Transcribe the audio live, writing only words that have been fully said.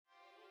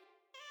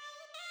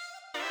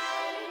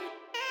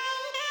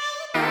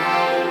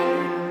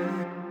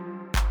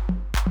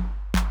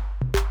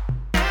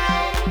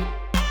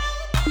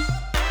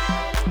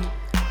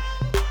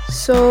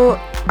So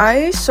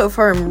so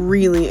far am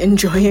really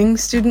enjoying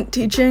student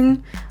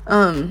teaching.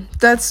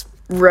 That's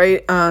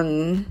right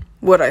on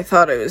what I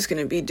thought I was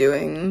going to be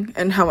doing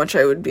and how much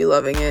I would be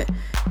loving it.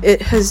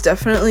 It has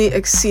definitely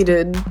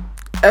exceeded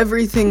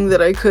everything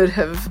that I could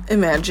have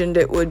imagined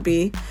it would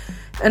be.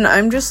 And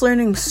I'm just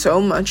learning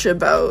so much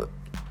about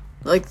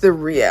the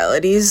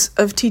realities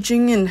of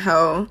teaching and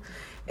how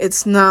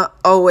it's not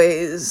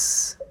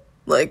always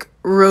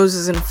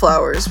roses and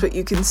flowers, but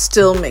you can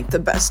still make the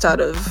best out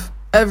of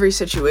every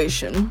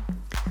situation.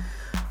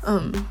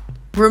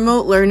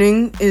 Remote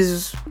learning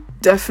is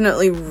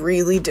definitely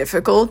really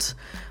difficult,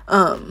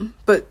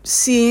 but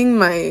seeing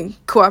my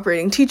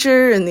cooperating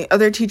teacher and the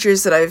other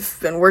teachers that I've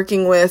been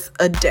working with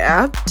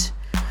adapt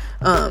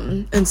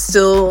and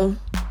still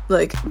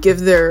give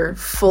their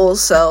full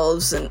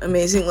selves and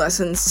amazing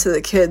lessons to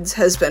the kids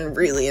has been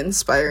really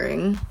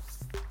inspiring.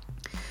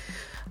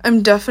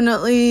 I'm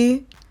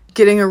definitely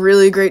getting a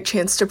really great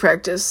chance to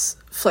practice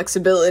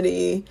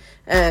flexibility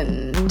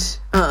and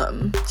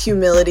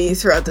humility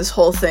throughout this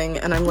whole thing,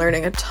 and I'm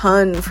learning a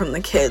ton from the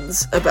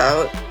kids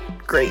about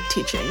great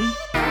teaching.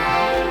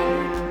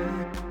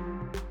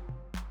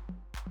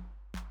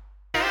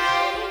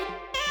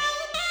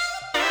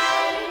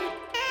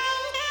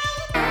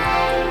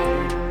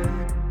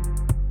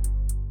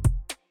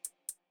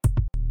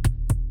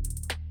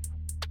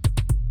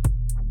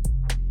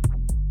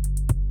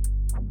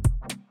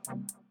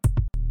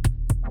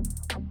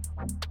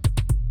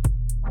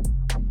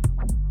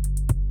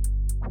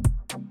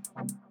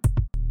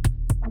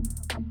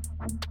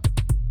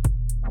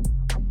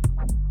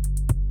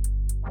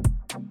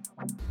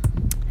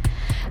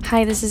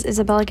 Hi, this is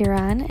Isabella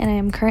Guerin, and I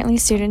am currently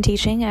student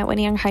teaching at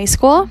Whitney Young High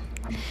School.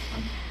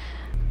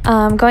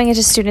 Going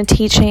into student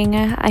teaching,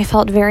 I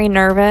felt very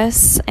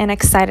nervous and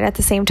excited at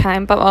the same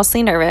time, but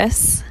mostly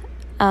nervous.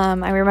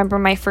 I remember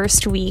my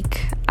first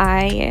week,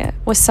 I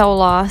was so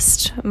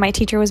lost. My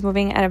teacher was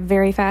moving at a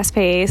very fast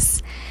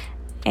pace,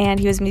 and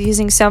he was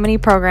using so many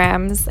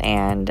programs,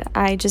 and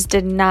I just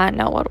did not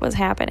know what was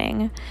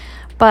happening.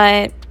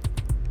 But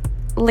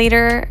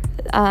later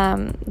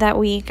that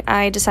week,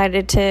 I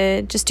decided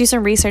to just do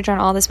some research on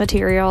all this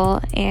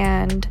material,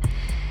 and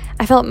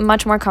I felt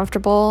much more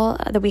comfortable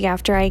the week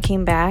after I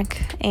came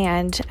back,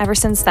 and ever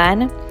since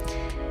then,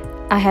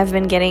 I have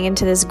been getting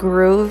into this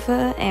groove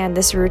and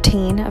this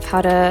routine of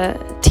how to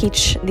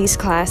teach these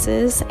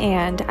classes,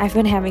 and I've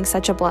been having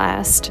such a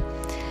blast.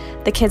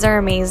 The kids are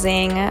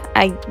amazing.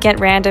 I get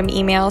random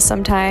emails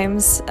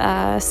sometimes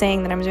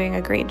saying that I'm doing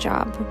a great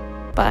job,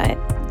 but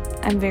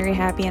I'm very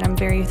happy and I'm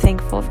very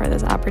thankful for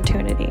this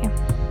opportunity.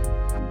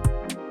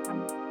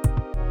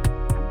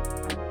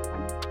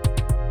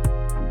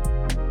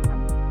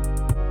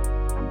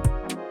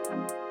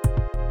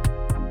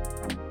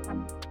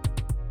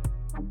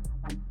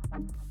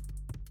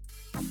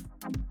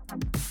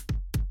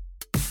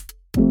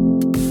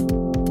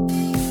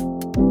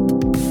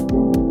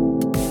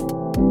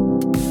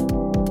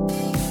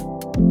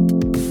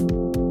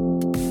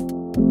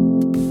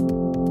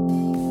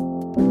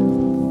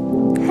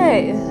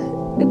 Hey,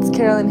 it's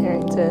Carolyn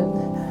Harrington,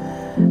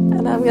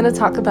 and I'm going to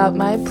talk about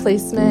my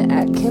placement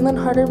at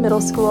Kaylin Harder Middle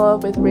School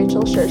with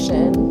Rachel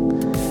Shershin.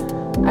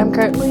 I'm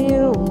currently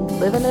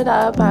living it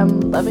up.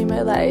 I'm loving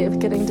my life,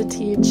 getting to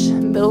teach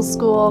middle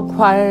school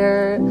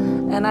choir,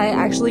 and I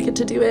actually get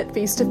to do it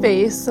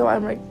face-to-face, so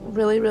I'm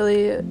really,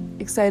 really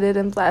excited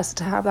and blessed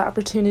to have the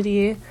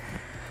opportunity.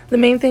 The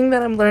main thing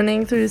that I'm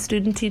learning through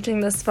student teaching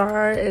this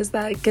far is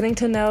that getting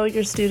to know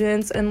your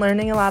students and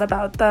learning a lot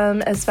about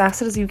them as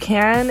fast as you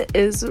can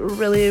is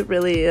really,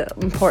 really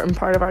important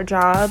part of our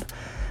job,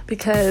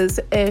 because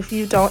if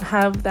you don't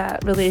have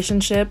that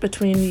relationship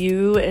between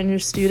you and your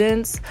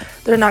students,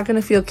 they're not going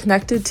to feel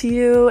connected to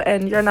you,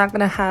 and you're not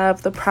going to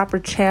have the proper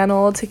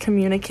channel to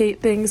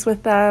communicate things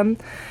with them,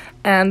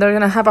 and they're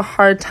going to have a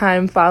hard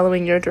time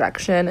following your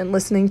direction and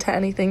listening to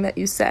anything that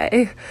you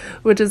say,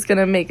 which is going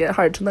to make it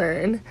hard to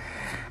learn.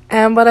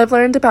 And what I've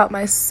learned about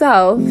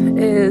myself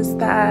is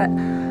that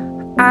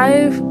I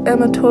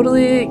am a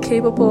totally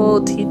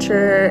capable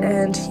teacher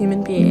and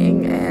human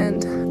being,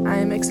 and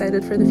I'm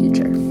excited for the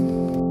future.